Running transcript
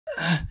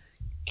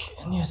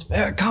Can you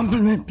spare a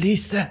compliment,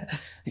 please, sir?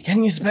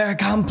 Can you spare a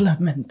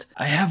compliment?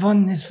 I have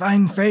on this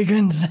fine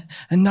fragrance,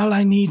 and all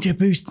I need to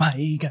boost my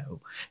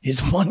ego is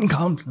one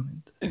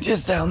compliment.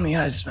 Just tell me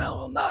I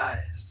smell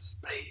nice,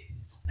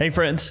 please. Hey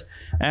friends,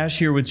 Ash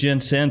here with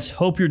Gents.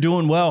 Hope you're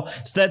doing well.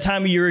 It's that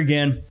time of year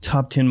again.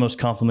 Top 10 most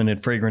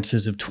complimented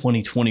fragrances of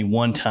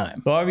 2021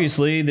 time. So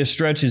obviously, this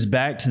stretches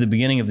back to the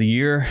beginning of the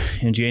year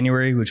in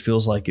January, which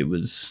feels like it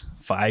was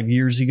 5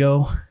 years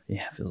ago.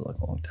 Yeah, it feels like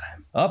a long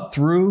time. Up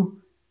through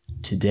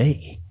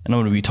today. And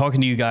I'm going to be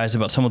talking to you guys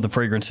about some of the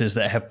fragrances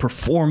that have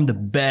performed the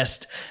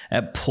best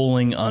at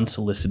pulling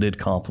unsolicited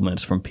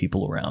compliments from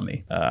people around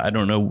me. I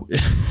don't know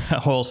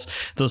how else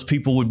those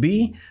people would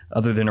be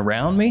other than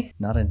around me,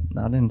 not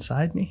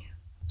inside me.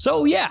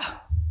 So yeah,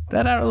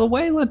 that out of the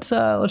way, let's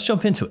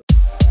jump into it.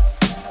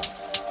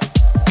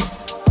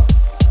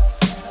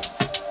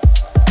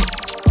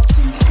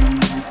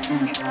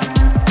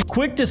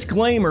 Quick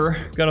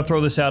disclaimer, gotta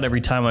throw this out every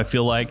time I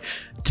feel like.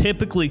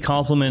 Typically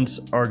compliments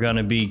are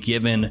gonna be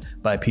given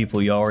by people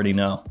you already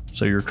know.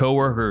 So your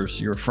coworkers,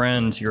 your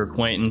friends, your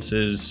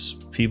acquaintances,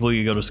 people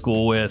you go to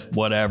school with,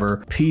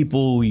 whatever,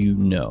 people you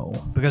know.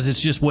 Because it's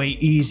just way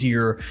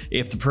easier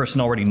if the person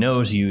already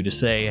knows you to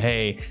say,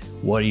 hey,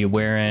 what are you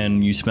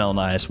wearing? You smell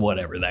nice,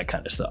 whatever, that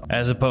kind of stuff.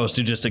 As opposed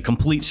to just a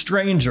complete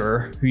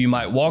stranger who you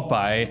might walk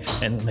by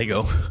and they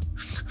go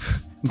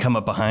and come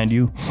up behind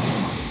you.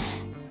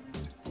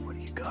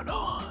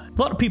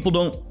 A lot of people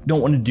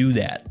don't want to do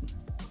that.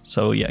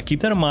 So yeah,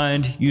 keep that in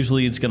mind.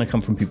 Usually it's going to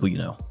come from people you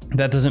know.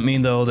 That doesn't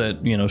mean though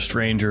that, you know,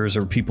 strangers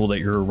or people that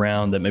you're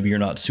around that maybe you're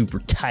not super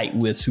tight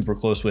with, super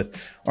close with,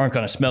 aren't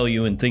going to smell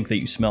you and think that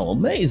you smell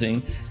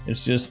amazing.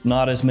 It's just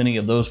not as many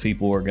of those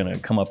people are going to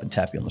come up and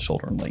tap you on the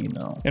shoulder and let you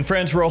know. And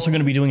friends, we're also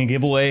going to be doing a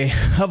giveaway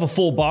of a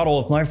full bottle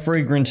of my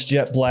fragrance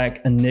Jet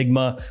Black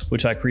Enigma,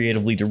 which I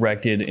creatively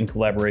directed in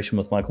collaboration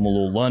with Michael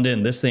Malul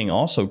London. This thing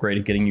also great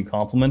at getting you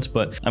compliments,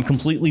 but I'm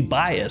completely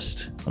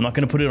biased. I'm not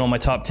going to put it on my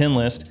top 10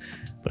 list,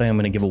 but I am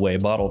going to give away a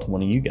bottle to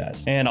one of you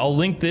guys. And I'll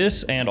link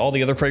this and all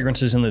the other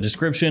fragrances in the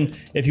description.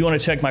 If you want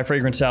to check my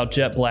fragrance out,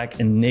 Jet Black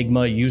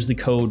Enigma, use the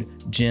code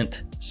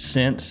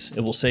GENTSCENTS.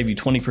 It will save you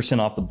 20%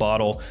 off the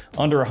bottle,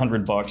 under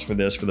 $100 for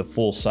this, for the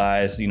full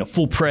size, you know,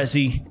 full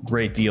Prezi.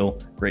 Great deal,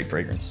 great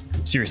fragrance.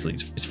 Seriously,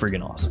 it's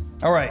friggin' awesome.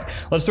 All right,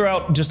 let's throw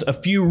out just a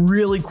few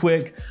really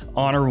quick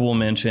honorable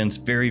mentions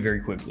very,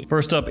 very quickly.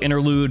 First up,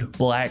 Interlude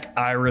Black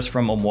Iris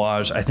from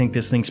Amouage. I think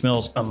this thing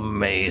smells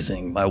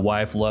amazing. My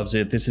wife loves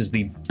it. This is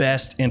the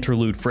best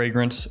interlude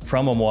fragrance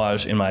from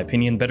Amouage, in my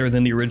opinion. Better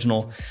than the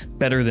original,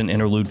 better than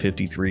Interlude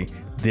 53.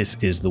 This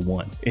is the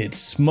one. It's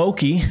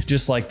smoky,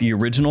 just like the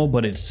original,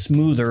 but it's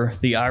smoother.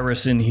 The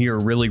iris in here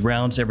really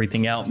rounds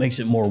everything out, makes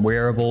it more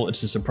wearable.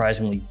 It's a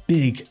surprisingly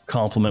big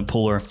compliment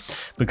puller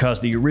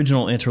because the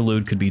original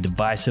Interlude could be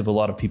divisive. A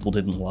lot of people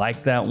didn't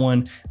like that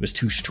one. It was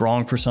too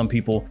strong for some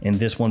people. And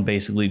this one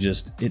basically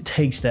just, it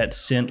takes that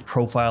scent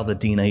profile, the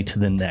DNA, to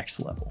the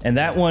next level. And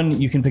that one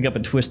you can pick up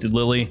at Twisted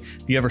Lily.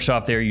 If you ever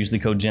shop there, use the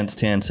code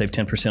GENTS10, save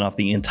 10% off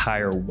the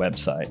entire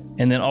website.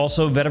 And then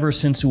also Vetiver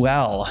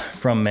Sensual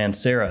from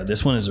Mancera.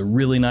 This one is a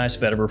really nice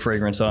vetiver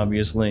fragrance,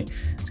 obviously.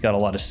 It's got a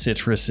lot of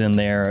citrus in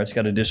there. It's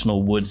got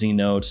additional woodsy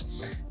notes.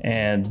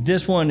 And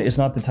this one is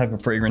not the type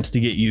of fragrance to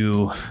get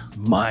you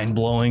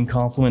mind-blowing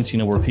compliments, you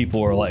know, where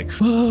people are like,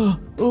 oh,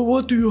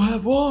 what do you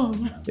have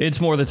on?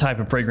 It's more the type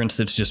of fragrance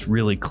that's just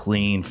really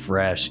clean,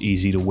 fresh,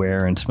 easy to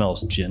wear, and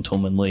smells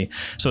gentlemanly.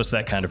 So it's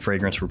that kind of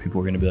fragrance where people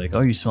are gonna be like,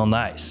 oh, you smell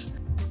nice.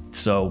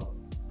 So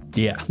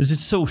yeah, because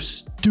it's so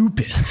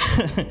stupid.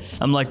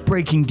 I'm like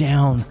breaking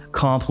down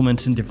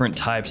compliments and different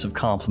types of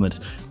compliments.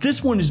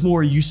 This one is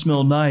more, you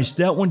smell nice.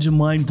 That one's a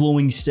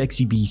mind-blowing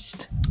sexy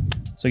beast.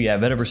 So yeah,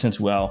 Vetiver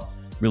Sensual,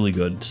 really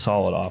good,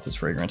 solid office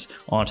fragrance.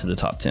 On to the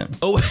top 10.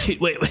 Oh,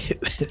 wait.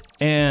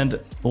 And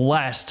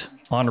last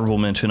honorable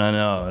mention, I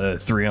know,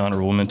 3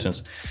 honorable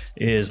mentions,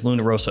 is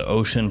Luna Rossa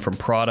Ocean from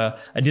Prada.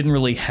 I didn't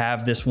really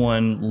have this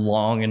one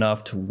long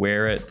enough to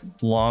wear it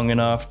long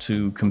enough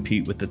to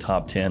compete with the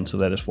top 10, so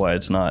that is why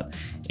it's not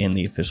in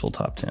the official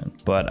top 10.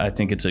 But I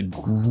think it's a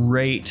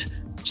great,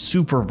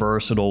 super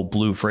versatile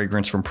blue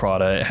fragrance from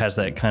Prada. It has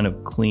that kind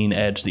of clean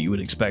edge that you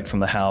would expect from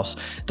the house.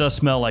 It does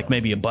smell like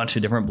maybe a bunch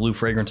of different blue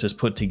fragrances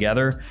put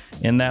together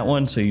in that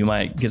one, so you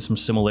might get some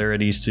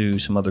similarities to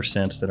some other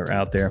scents that are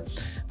out there,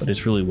 but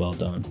it's really well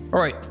done.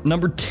 All right,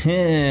 number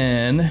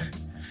 10,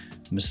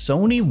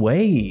 Missoni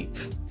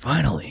Wave.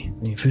 Finally,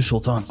 the official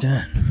top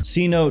 10.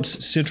 C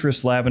notes,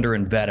 citrus, lavender,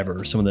 and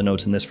vetiver, some of the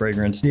notes in this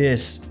fragrance.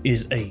 This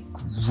is a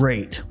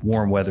great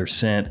warm weather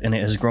scent, and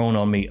it has grown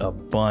on me a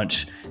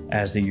bunch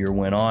as the year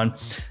went on.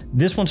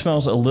 This one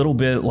smells a little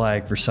bit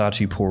like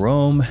Versace Pour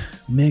Homme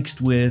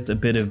mixed with a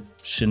bit of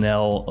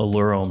Chanel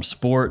Allure Homme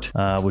Sport,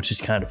 which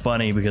is kind of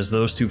funny because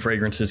those two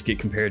fragrances get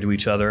compared to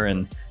each other,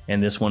 and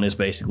this one is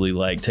basically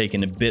like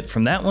taking a bit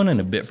from that one and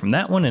a bit from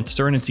that one and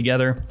stirring it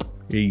together.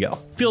 Here you go.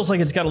 Feels like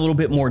it's got a little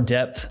bit more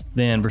depth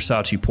than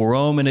Versace Pour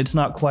Homme, and it's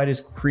not quite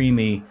as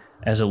creamy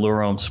as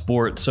Allure Homme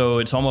Sport, so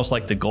it's almost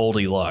like the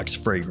Goldilocks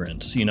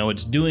fragrance. You know,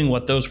 it's doing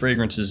what those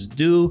fragrances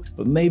do,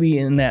 but maybe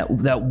in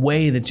that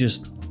way that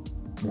just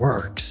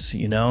works,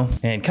 you know?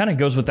 And kind of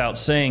goes without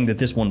saying that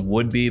this one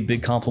would be a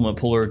big compliment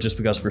puller just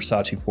because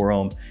Versace Pour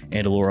Homme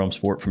and Allure Homme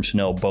Sport from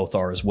Chanel both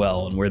are as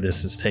well. And where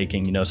this is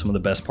taking, you know, some of the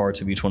best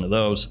parts of each one of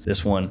those,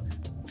 this one,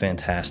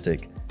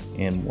 fantastic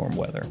in warm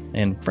weather.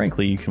 And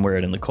frankly, you can wear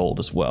it in the cold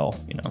as well,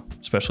 you know,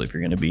 especially if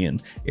you're gonna be in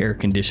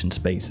air-conditioned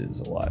spaces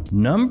a lot.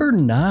 Number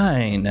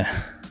 9,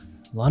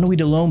 La Nuit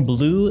de l'Homme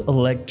Bleu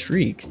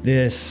Electrique.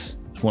 This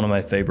one of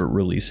my favorite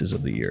releases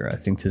of the year. I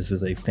think this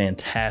is a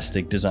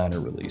fantastic designer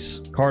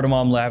release.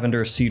 Cardamom,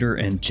 lavender, cedar,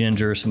 and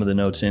ginger, some of the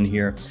notes in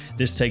here.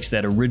 This takes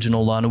that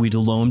original La Nuit de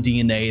l'Homme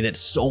DNA that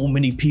so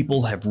many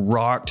people have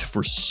rocked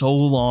for so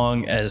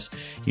long as,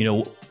 you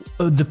know,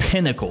 the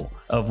pinnacle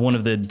of one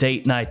of the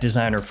date night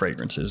designer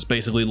fragrances.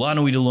 Basically La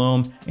Nuit de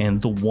l'Homme and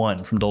The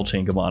One from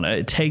Dolce & Gabbana.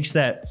 It takes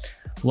that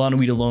La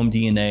Nuit de l'Homme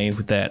DNA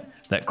with that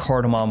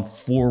cardamom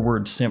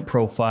forward scent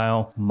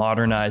profile,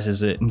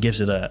 modernizes it, and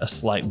gives it a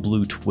slight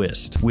blue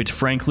twist, which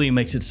frankly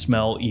makes it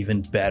smell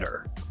even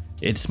better.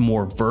 It's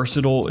more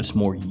versatile, it's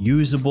more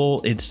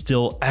usable, it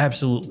still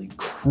absolutely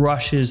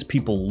crushes.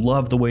 People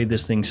love the way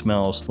this thing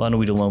smells. La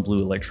Nuit de l'Homme Bleu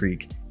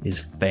Electrique is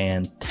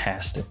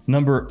fantastic.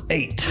 Number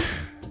 8,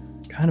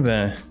 kind of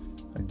a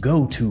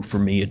go-to for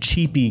me, a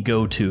cheapy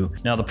go-to.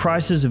 Now the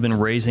prices have been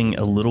raising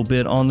a little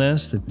bit on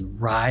this. They've been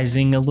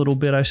rising a little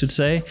bit, I should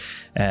say,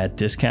 at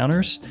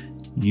discounters.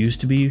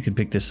 Used to be, you could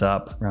pick this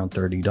up around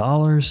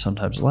 $30,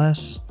 sometimes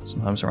less,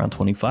 sometimes around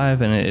 $25,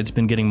 and it's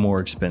been getting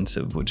more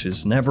expensive, which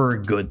is never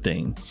a good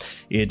thing.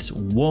 It's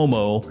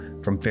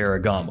Uomo from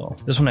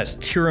Ferragamo. This one has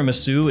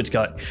tiramisu. It's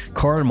got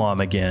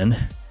cardamom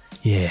again.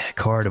 Yeah,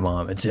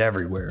 cardamom, it's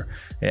everywhere.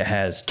 It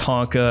has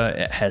tonka,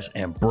 it has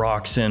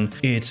ambroxan.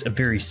 It's a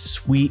very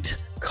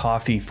sweet,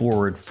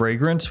 coffee-forward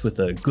fragrance with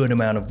a good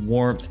amount of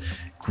warmth.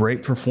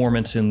 Great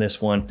performance in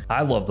this one.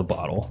 I love the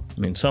bottle. I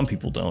mean, some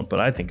people don't, but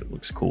I think it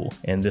looks cool.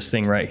 And this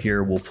thing right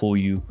here will pull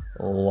you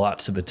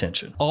lots of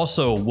attention.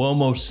 Also,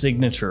 Uomo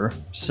Signature,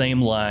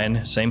 same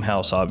line, same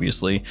house,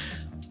 obviously.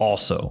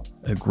 Also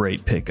a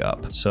great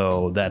pickup.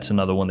 So that's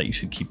another one that you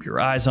should keep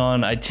your eyes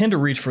on. I tend to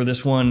reach for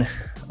this one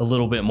a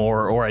little bit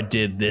more, or I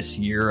did this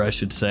year, I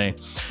should say,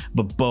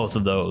 but both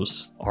of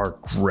those are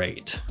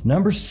great.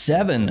 Number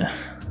 7,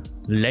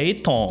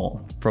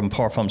 Layton from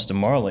Parfums de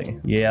Marly.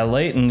 Yeah,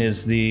 Layton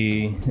is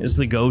the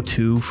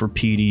go-to for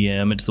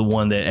PDM. It's the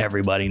one that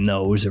everybody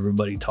knows,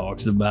 everybody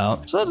talks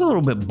about. So it's a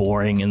little bit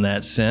boring in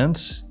that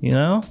sense, you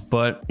know,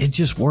 but it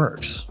just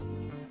works.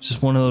 It's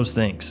just one of those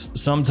things.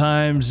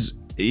 Sometimes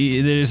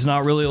there's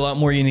not really a lot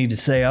more you need to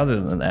say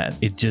other than that.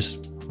 It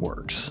just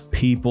works.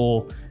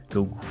 People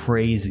go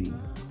crazy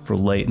for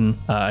Layton.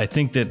 I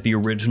think that the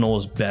original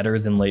is better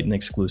than Layton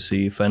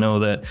Exclusive. I know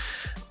that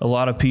a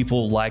lot of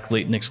people like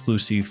Layton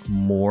Exclusive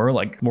more,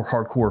 like more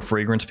hardcore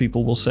fragrance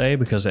people will say,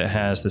 because it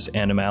has this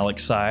animalic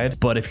side.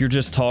 But if you're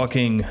just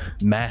talking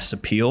mass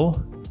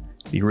appeal,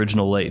 the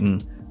original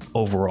Layton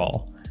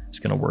overall is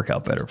gonna work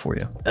out better for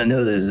you. I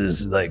know this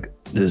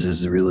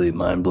is really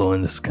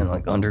mind-blowing. This is kind of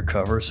like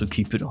undercover, so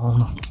keep it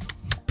on.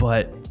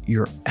 But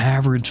your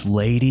average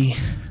lady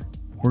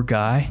or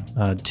guy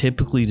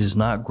typically does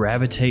not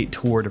gravitate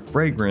toward a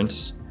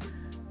fragrance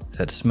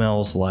that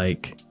smells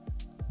like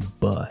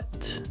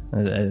butt.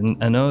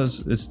 I know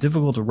it's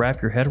difficult to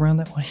wrap your head around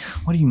that.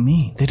 What do you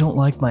mean? They don't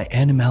like my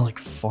animalic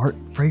fart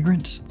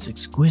fragrance? It's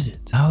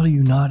exquisite. How do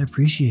you not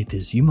appreciate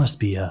this? You must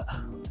be a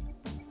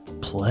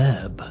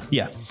pleb.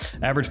 Yeah,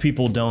 average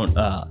people don't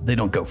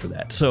go for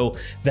that. So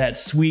that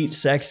sweet,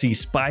 sexy,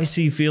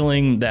 spicy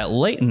feeling that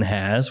Layton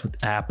has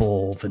with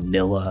apple,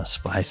 vanilla,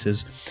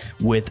 spices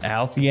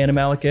without the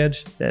animalic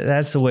edge,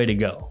 that's the way to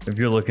go if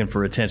you're looking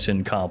for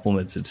attention,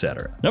 compliments,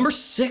 etc. Number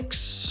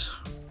 6,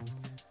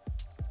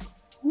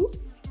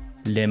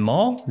 Le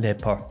Male Le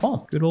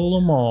Parfum. Good old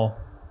Le Male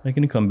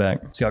making a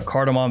comeback. It's got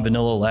cardamom,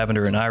 vanilla,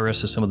 lavender, and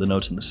iris as some of the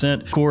notes in the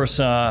scent. Of course,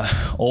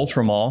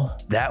 Ultra Male,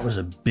 that was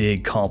a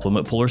big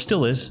compliment puller.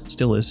 Still is.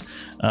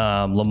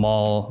 Le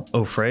Male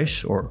Eau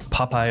Fraiche or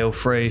Popeye Eau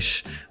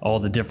Fraiche, all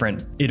the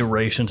different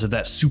iterations of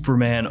that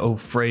Superman Eau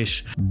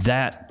Fraiche.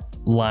 That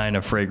line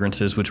of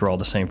fragrances, which are all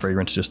the same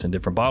fragrance, just in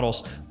different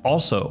bottles,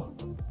 also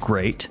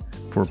great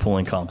for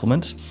pulling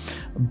compliments.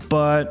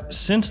 But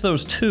since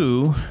those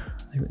two,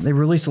 they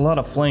released a lot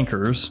of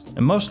flankers,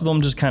 and most of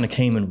them just kind of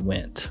came and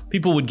went.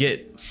 People would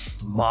get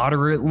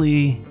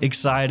moderately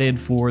excited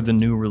for the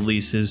new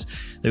releases.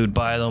 They would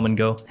buy them and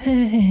go,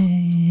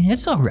 hey,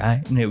 it's all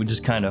right. And it would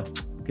just kind of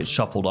get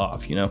shuffled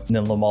off, you know? And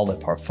then Le Male Le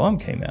Parfum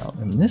came out,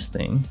 and this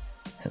thing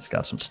has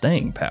got some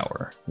staying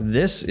power.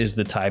 This is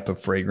the type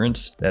of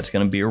fragrance that's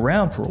going to be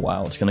around for a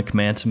while. It's going to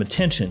command some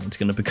attention. It's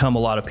going to become a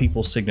lot of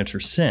people's signature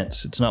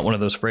scents. It's not one of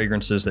those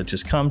fragrances that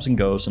just comes and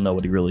goes and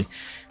nobody really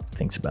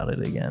thinks about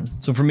it again.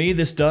 So for me,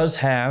 this does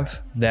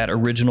have that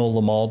original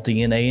Le Male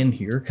DNA in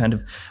here, kind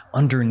of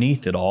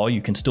underneath it all.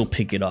 You can still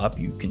pick it up.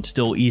 You can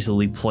still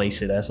easily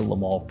place it as a Le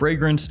Male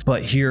fragrance,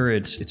 but here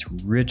it's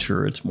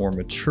richer, it's more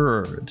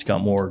mature, it's got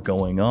more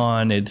going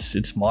on,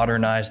 it's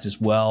modernized as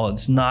well.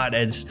 It's not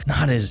as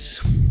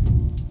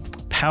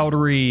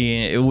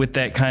powdery with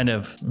that kind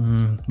of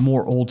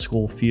more old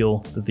school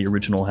feel that the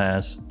original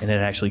has. And it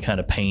actually kind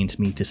of pains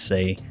me to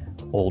say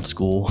old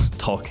school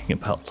talking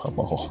about Le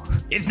Male.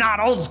 It's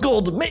not old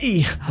school to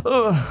me.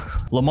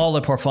 Le Male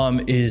Le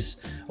Parfum is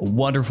a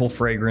wonderful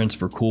fragrance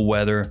for cool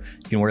weather.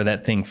 You can wear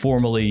that thing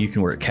formally, you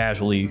can wear it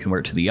casually, you can wear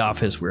it to the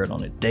office, wear it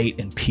on a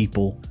date, and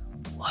people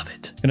love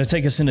it. Gonna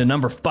take us into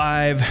number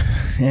 5,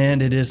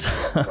 and it is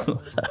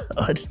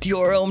it's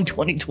Dior Homme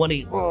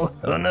 2020. Oh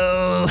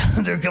no,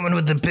 they're coming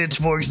with the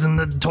pitchforks and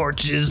the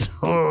torches.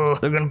 Oh,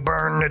 they're gonna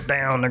burn it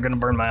down. They're gonna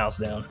burn my house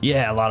down.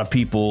 Yeah, a lot of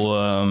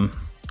people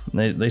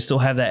they still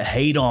have that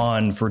hate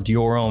on for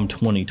Dior Homme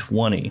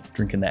 2020,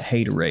 drinking that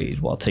haterade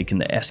while taking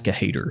the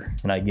Escahater.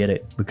 And I get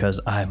it, because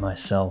I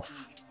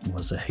myself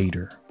was a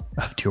hater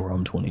of Dior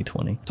Homme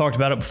 2020. Talked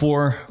about it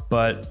before,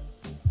 but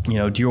you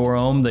know, Dior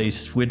Homme, they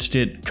switched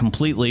it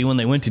completely. When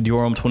they went to Dior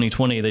Homme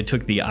 2020, they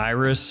took the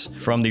iris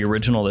from the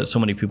original that so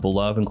many people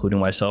love, including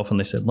myself, and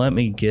they said, let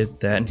me get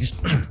that and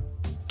just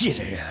get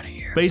it out of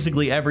here.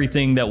 Basically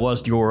everything that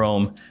was Dior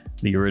Homme,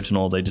 the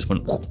original, they just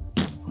went,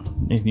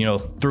 you know,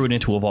 threw it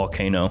into a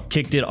volcano,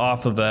 kicked it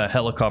off of a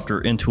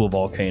helicopter into a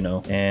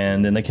volcano.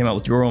 And then they came out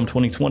with Dior Homme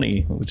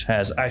 2020, which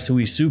has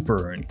Isoe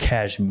Super and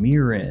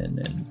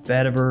Cashmerean and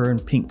vetiver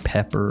and pink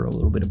pepper, a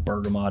little bit of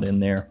bergamot in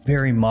there.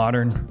 Very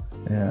modern.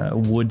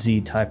 Woodsy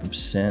type of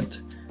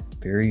scent,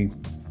 very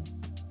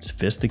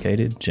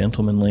sophisticated,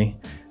 gentlemanly,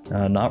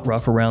 not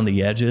rough around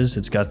the edges.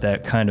 It's got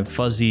that kind of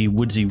fuzzy,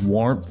 woodsy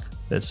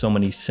warmth that so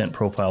many scent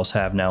profiles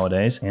have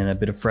nowadays, and a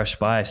bit of fresh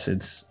spice.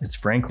 It's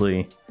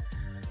frankly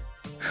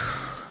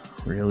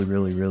really,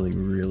 really, really,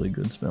 really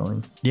good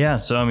smelling. Yeah,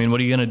 so I mean,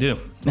 what are you gonna do?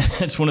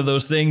 It's one of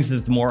those things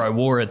that the more I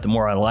wore it, the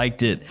more I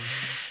liked it.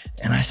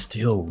 And I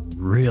still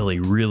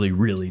really, really,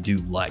 really do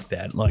like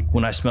that. Like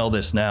when I smell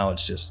this now,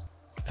 it's just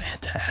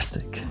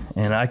fantastic.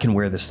 And I can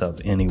wear this stuff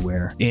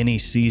anywhere, any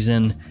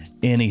season,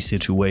 any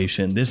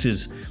situation. This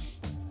is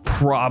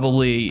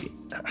probably,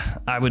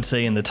 I would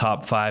say, in the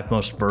top 5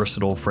 most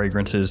versatile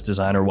fragrances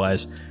designer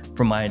wise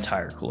from my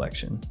entire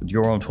collection.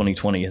 Dior Homme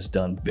 2020 has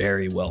done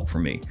very well for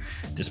me,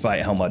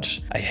 despite how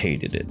much I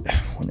hated it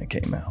when it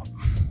came out.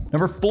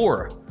 Number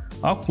 4,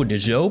 Acqua di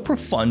Gio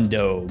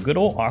Profondo. Good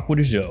old Acqua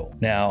di Gio.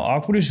 Now,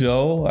 Acqua di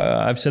Gio,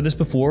 I've said this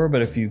before,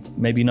 but if you've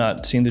maybe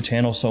not seen the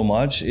channel so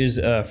much, is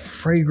a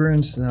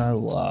fragrance that I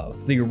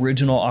love. The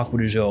original Acqua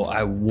di Gio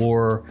I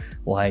wore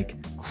like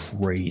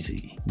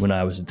crazy when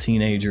I was a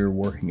teenager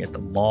working at the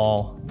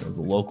mall, the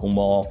local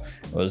mall.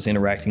 I was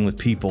interacting with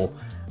people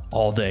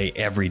all day,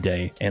 every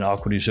day, and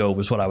Acqua di Gio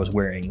was what I was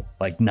wearing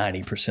like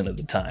 90% of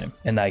the time.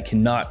 And I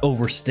cannot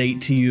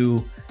overstate to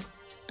you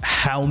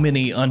how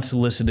many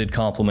unsolicited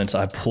compliments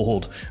I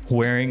pulled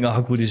wearing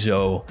Acqua di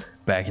Gio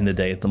back in the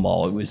day at the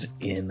mall. It was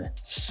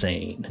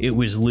insane. It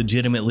was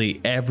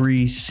legitimately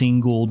every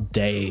single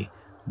day,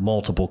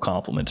 multiple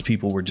compliments.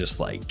 People were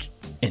just like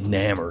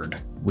enamored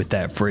with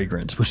that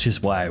fragrance, which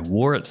is why I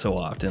wore it so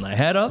often. I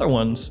had other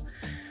ones,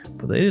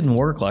 but they didn't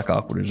work like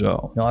Acqua di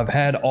Gio. Now, I've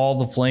had all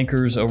the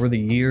flankers over the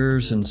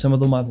years, and some of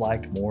them I've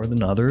liked more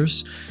than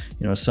others.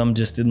 You know, some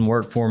just didn't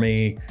work for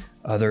me.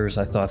 Others,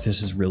 I thought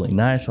this is really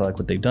nice. I like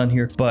what they've done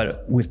here.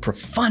 But with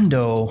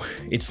Profondo,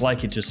 it's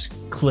like it just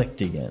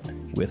clicked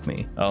again with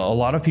me. A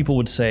lot of people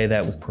would say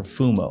that with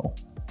Profumo,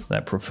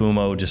 that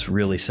Profumo just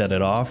really set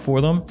it off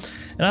for them.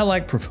 And I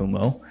like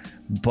Profumo,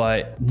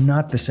 but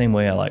not the same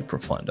way I like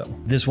Profondo.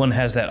 This one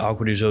has that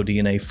Acqua di Gio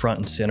DNA front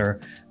and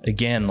center.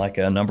 Again, like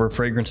a number of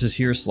fragrances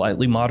here,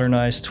 slightly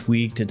modernized,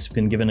 tweaked. It's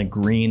been given a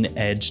green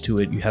edge to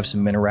it. You have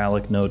some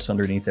mineralic notes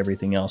underneath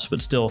everything else,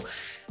 but still,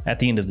 at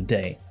the end of the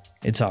day,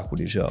 it's Acqua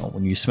di Gio.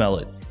 When you smell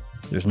it,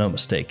 there's no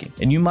mistaking.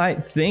 And you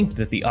might think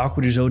that the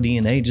Acqua di Gio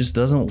DNA just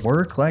doesn't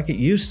work like it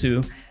used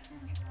to,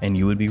 and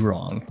you would be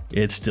wrong.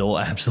 It still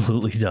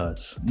absolutely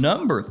does.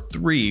 Number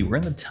 3, we're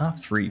in the top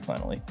 3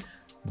 finally.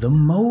 The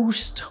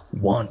Most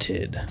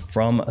Wanted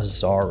from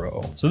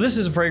Azzaro. So this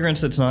is a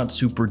fragrance that's not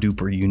super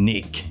duper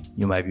unique,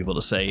 you might be able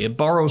to say. It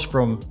borrows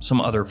from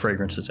some other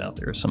fragrances out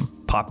there,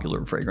 some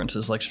popular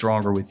fragrances like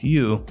Stronger With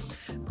You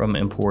from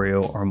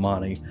Emporio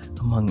Armani,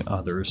 among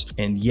others.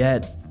 And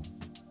yet,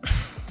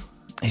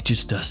 it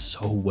just does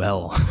so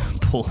well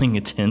pulling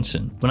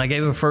attention. When I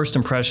gave a first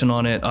impression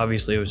on it,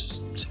 obviously it was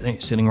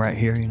just sitting right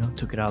here, you know,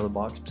 took it out of the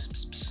box, pss,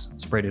 pss, pss,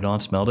 sprayed it on,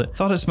 smelled it.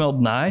 Thought it smelled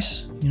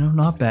nice, you know,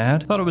 not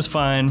bad. Thought it was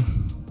fine,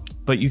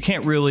 but you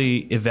can't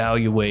really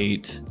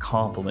evaluate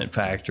compliment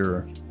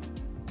factor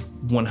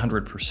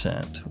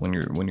 100% when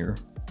you're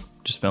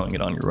just smelling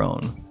it on your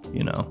own.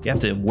 You know, you have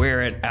to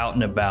wear it out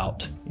and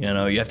about, you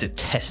know, you have to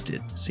test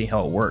it, see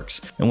how it works.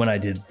 And when I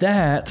did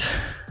that,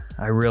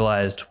 I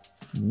realized,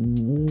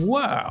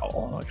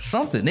 wow, like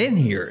something in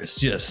here is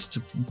just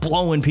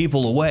blowing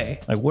people away.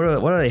 Like what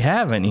do they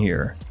have in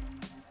here?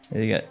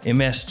 They got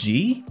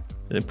MSG? Did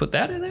they put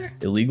that in there?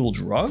 Illegal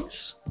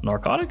drugs?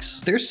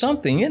 Narcotics? There's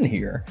something in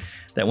here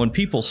that when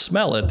people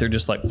smell it, they're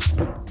just like,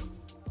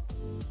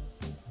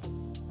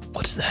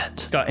 what's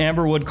that? Got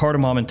amberwood,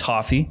 cardamom, and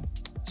toffee.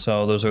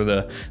 So those are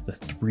the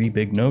three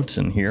big notes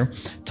in here.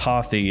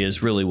 Toffee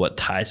is really what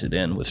ties it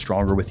in with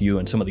Stronger With You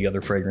and some of the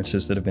other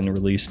fragrances that have been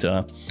released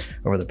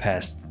over the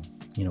past,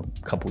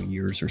 couple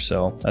years or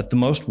so. The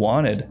Most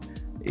Wanted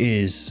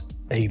is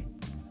a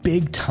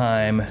big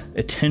time,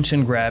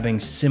 attention grabbing,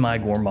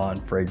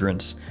 semi-gourmand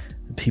fragrance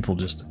that people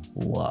just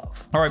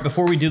love. All right,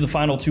 before we do the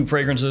final two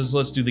fragrances,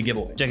 let's do the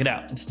giveaway. Check it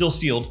out, it's still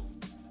sealed.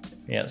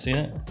 Yeah, see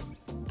that?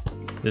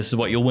 This is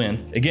what you'll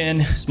win. Again,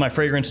 it's my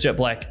fragrance Jet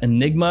Black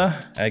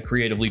Enigma. I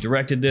creatively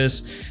directed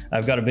this.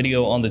 I've got a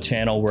video on the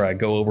channel where I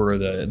go over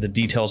the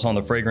details on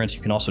the fragrance.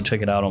 You can also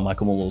check it out on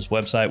Michael Malo's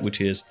website,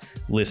 which is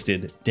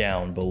listed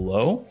down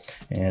below.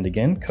 And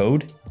again,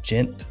 code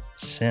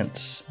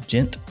GENTScents,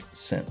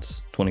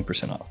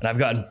 20% off. And I've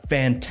gotten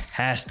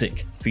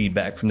fantastic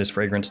feedback from this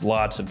fragrance,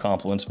 lots of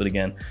compliments, but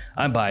again,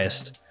 I'm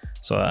biased,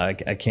 so I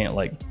can't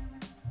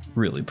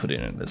really put it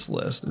in this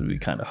list. It would be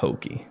kind of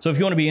hokey. So if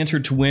you want to be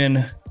entered to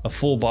win a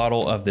full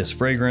bottle of this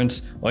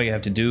fragrance, all you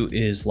have to do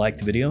is like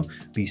the video,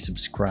 be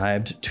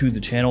subscribed to the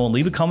channel, and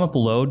leave a comment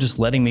below just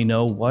letting me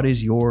know what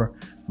is your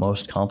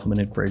most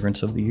complimented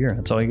fragrance of the year.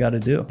 That's all you got to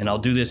do. And I'll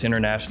do this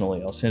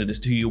internationally. I'll send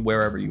it to you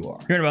wherever you are.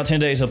 Here in about 10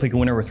 days, I'll pick a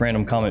winner with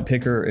random comment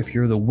picker. If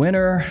you're the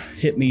winner,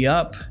 hit me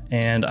up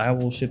and I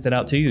will ship that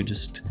out to you.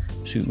 Just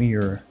shoot me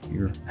your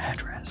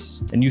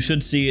address. And you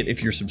should see it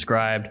if you're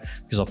subscribed,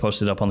 because I'll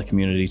post it up on the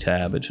community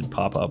tab. It should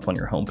pop up on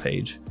your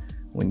homepage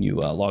when you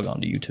log on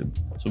to YouTube.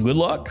 So good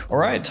luck. All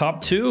right,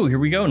 top two, here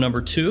we go.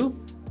 Number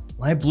 2,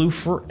 Light Blue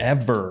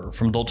Forever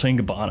from Dolce &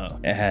 Gabbana.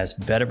 It has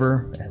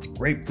vetiver, it has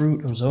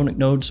grapefruit, ozonic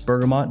notes,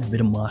 bergamot, and a bit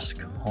of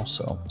musk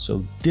also.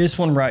 So this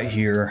one right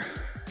here,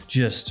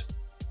 just,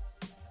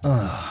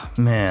 oh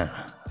man,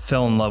 I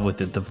fell in love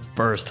with it the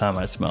first time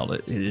I smelled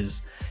it. It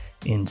is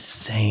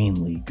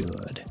insanely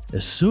good,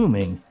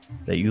 assuming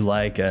that you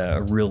like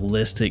a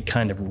realistic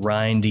kind of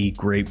rindy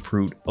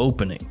grapefruit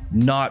opening,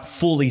 not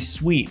fully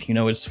sweet.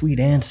 It's sweet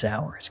and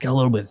sour. It's got a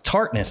little bit of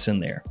tartness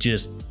in there.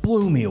 Just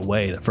blew me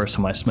away the first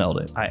time I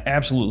smelled it. I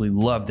absolutely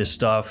love this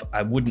stuff.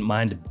 I wouldn't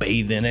mind to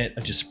bathe in it.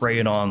 I just spray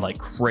it on like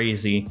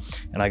crazy,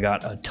 and I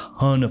got a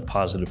ton of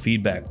positive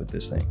feedback with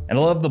this thing. And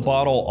I love the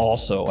bottle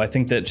also. I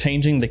think that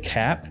changing the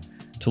cap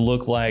to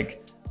look like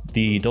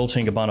the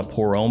Dolce & Gabbana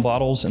Pour Homme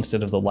bottles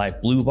instead of the light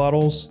blue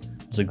bottles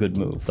is a good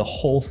move. The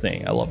whole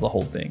thing, I love the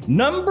whole thing.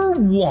 Number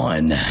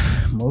 1,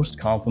 most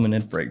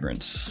complimented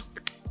fragrance.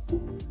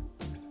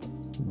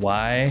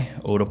 Why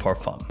Eau de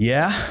Parfum?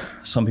 Yeah,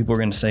 some people are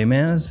gonna say,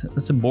 man,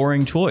 that's a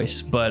boring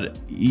choice, but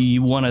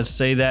you wanna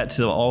say that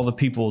to all the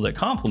people that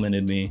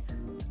complimented me,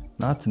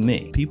 not to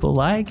me. People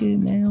like it,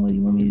 man, what do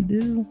you want me to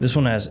do? This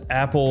one has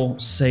apple,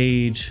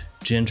 sage,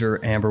 ginger,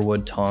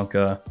 amberwood, tonka,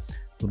 a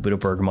little bit of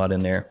bergamot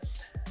in there.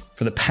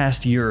 For the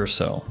past year or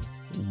so,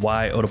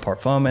 Why Eau de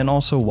Parfum and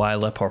also Why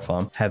Le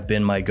Parfum have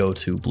been my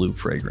go-to blue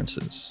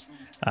fragrances.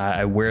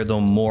 I wear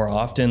them more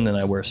often than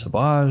I wear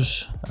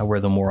Sauvage. I wear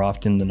them more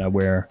often than I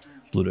wear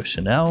Bleu de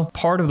Chanel.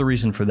 Part of the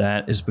reason for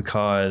that is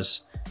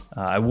because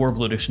I wore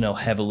Bleu de Chanel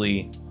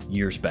heavily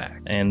years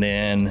back. And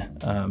then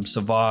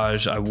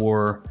Sauvage I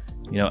wore,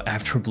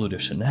 after Bleu de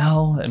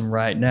Chanel, and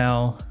right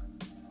now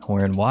I'm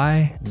wearing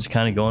Why. I'm just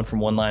kind of going from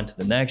one line to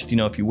the next.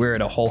 If you wear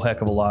it a whole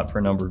heck of a lot for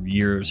a number of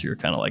years, you're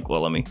kind of like,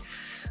 well, let me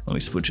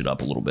switch it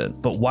up a little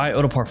bit. But Why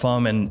Eau de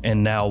Parfum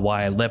and now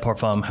Why Le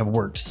Parfum have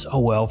worked so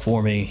well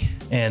for me.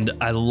 And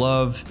I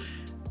love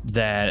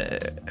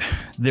that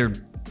they're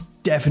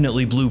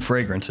definitely blue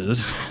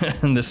fragrances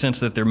in the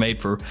sense that they're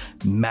made for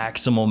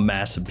maximum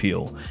mass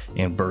appeal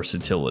and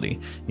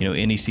versatility.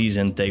 Any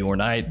season, day or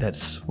night,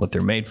 that's what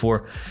they're made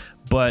for.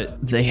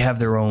 But they have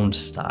their own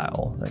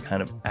style, that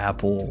kind of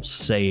apple,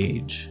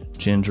 sage,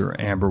 ginger,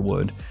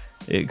 amberwood.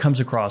 It comes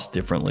across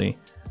differently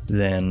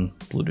than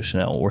Bleu de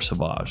Chanel or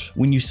Sauvage.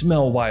 When you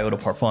smell Why Eau de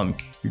Parfum,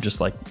 you're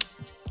just like,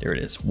 there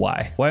it is,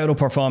 Why. Why Eau de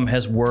Parfum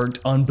has worked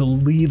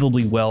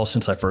unbelievably well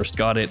since I first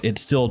got it. It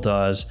still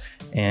does,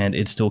 and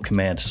it still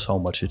commands so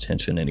much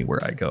attention anywhere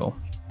I go.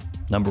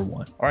 Number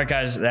 1. All right,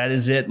 guys, that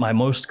is it. My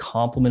most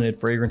complimented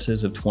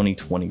fragrances of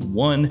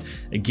 2021.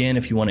 Again,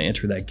 if you want to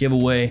enter that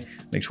giveaway,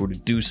 make sure to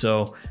do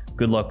so.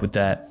 Good luck with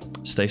that.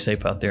 Stay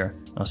safe out there.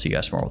 I'll see you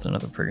guys tomorrow with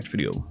another fragrance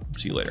video.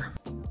 See you later.